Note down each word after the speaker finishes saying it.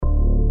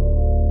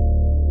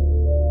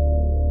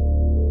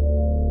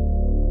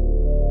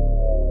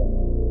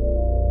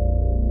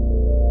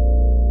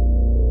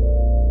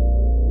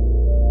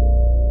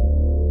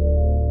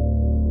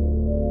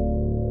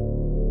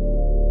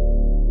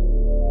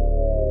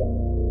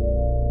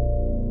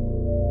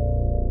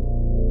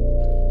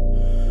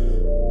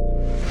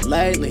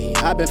Lately,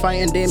 I've been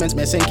fighting demons,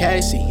 missing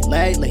Casey.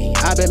 Lately,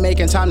 I've been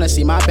making time to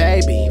see my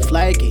baby.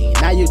 Flaky,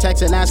 now you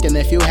texting asking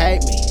if you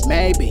hate me.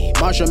 Maybe,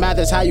 Marshall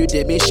Mathers, how you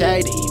did me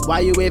shady. Why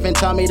you even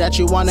tell me that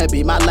you wanna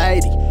be my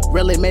lady?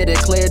 Really made it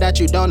clear that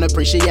you don't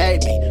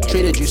appreciate me.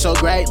 Treated you so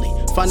greatly.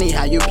 Funny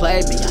how you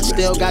played me. I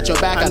still got your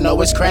back, I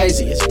know it's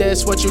crazy. Is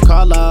this what you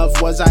call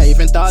love? Was I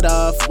even thought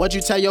of? What'd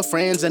you tell your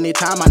friends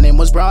anytime my name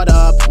was brought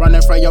up?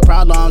 Running for your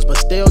problems, but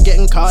still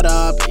getting caught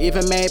up.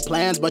 Even made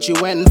plans, but you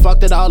went and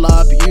fucked it all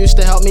up. You used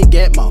to help me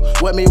get more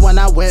with me when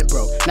I went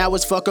broke. Now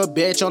it's fuck a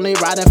bitch, only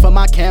riding for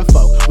my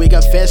kinfolk. We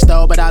got fist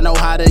though, but I know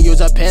how to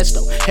use a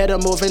pistol. Hit a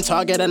moving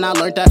target and I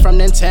learned that from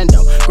Nintendo.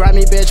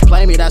 Grimy bitch,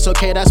 play me, that's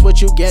okay, that's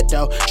what you get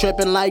though.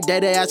 Tripping like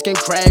Day-Day asking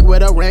Craig where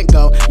the rent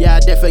go. Yeah, I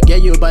did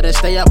forget you, but it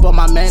stay up on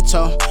my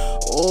mental.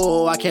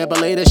 Oh, I can't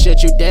believe the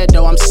shit you did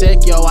though. I'm sick,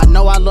 yo. I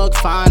know I look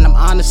fine, I'm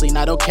honestly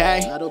not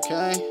okay.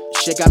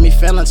 Shit got me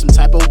feeling some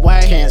type of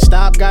way. Can't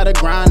stop, gotta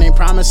grind, ain't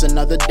promise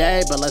another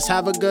day. But let's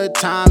have a good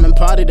time and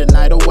party the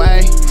night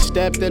away.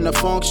 Stepped into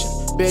function,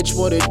 bitch,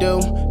 what it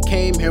do?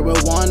 Came here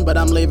with one, but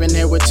I'm leaving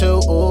here with two.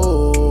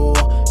 Ooh,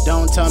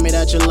 don't tell me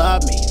that you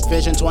love me.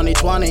 Vision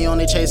 2020,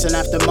 only chasing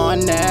after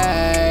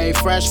money.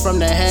 Fresh from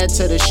the head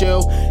to the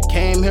shoe.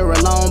 Came here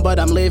alone, but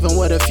I'm leaving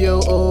with a few.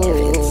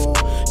 Ooh,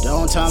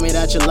 don't tell me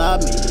that you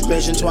love me.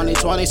 Vision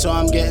 2020, so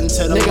I'm getting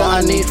to the nigga,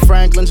 money. I need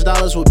Franklin's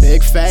dollars with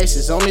big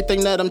faces. Only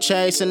thing that I'm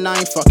chasing, I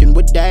ain't fucking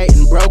with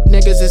dating. Broke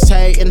niggas is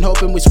hating,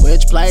 hoping we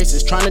switch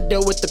places. Trying to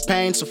deal with the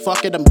pain, so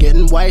fuck it, I'm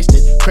getting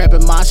wasted.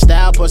 Cramping my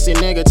style, pussy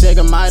nigga, take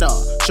a mic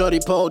off. Shorty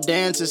pole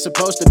dance, it's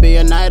supposed to be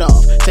a night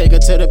off. Take her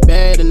to the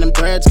bed and them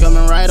threads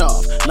coming right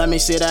off. Let me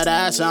see that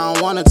ass, I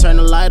don't wanna turn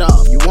the light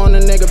off. You want a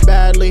nigga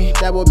badly,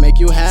 that would make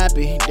you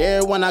happy.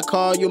 There when I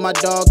call you my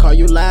dog, call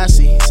you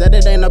Lassie. Said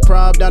it ain't a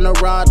prob down the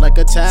rod like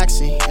a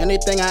taxi.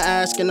 Anything I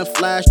ask in a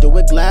flash, do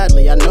it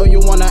gladly. I know you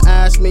wanna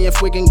ask me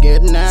if we can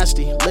get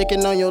nasty.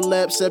 Licking on your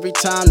lips every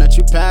time that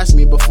you pass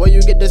me. Before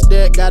you get this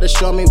dick, gotta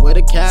show me where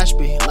the cash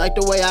be. Like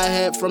the way I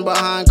hit from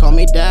behind, call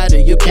me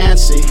daddy. You can't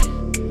see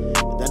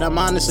that I'm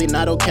honestly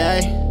not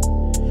okay.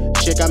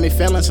 Shit got me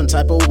feeling some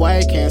type of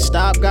way. Can't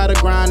stop, gotta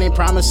grind, ain't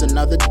promise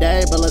another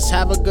day. But let's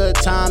have a good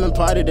time and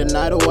party the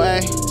night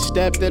away.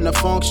 Stepped into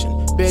function,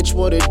 bitch,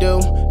 what it do?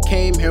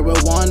 Came here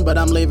with one, but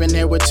I'm leaving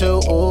here with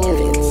two.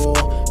 Ooh,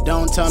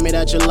 don't tell me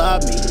that you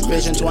love me.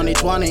 Vision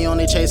 2020,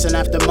 only chasing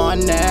after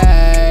money.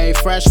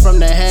 Fresh from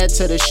the head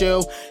to the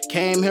shoe.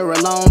 Came here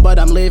alone, but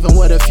I'm leaving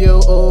with a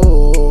few.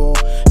 Ooh,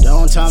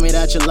 don't tell me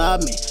that you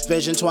love me.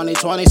 Vision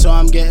 2020, so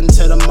I'm getting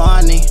to the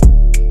money.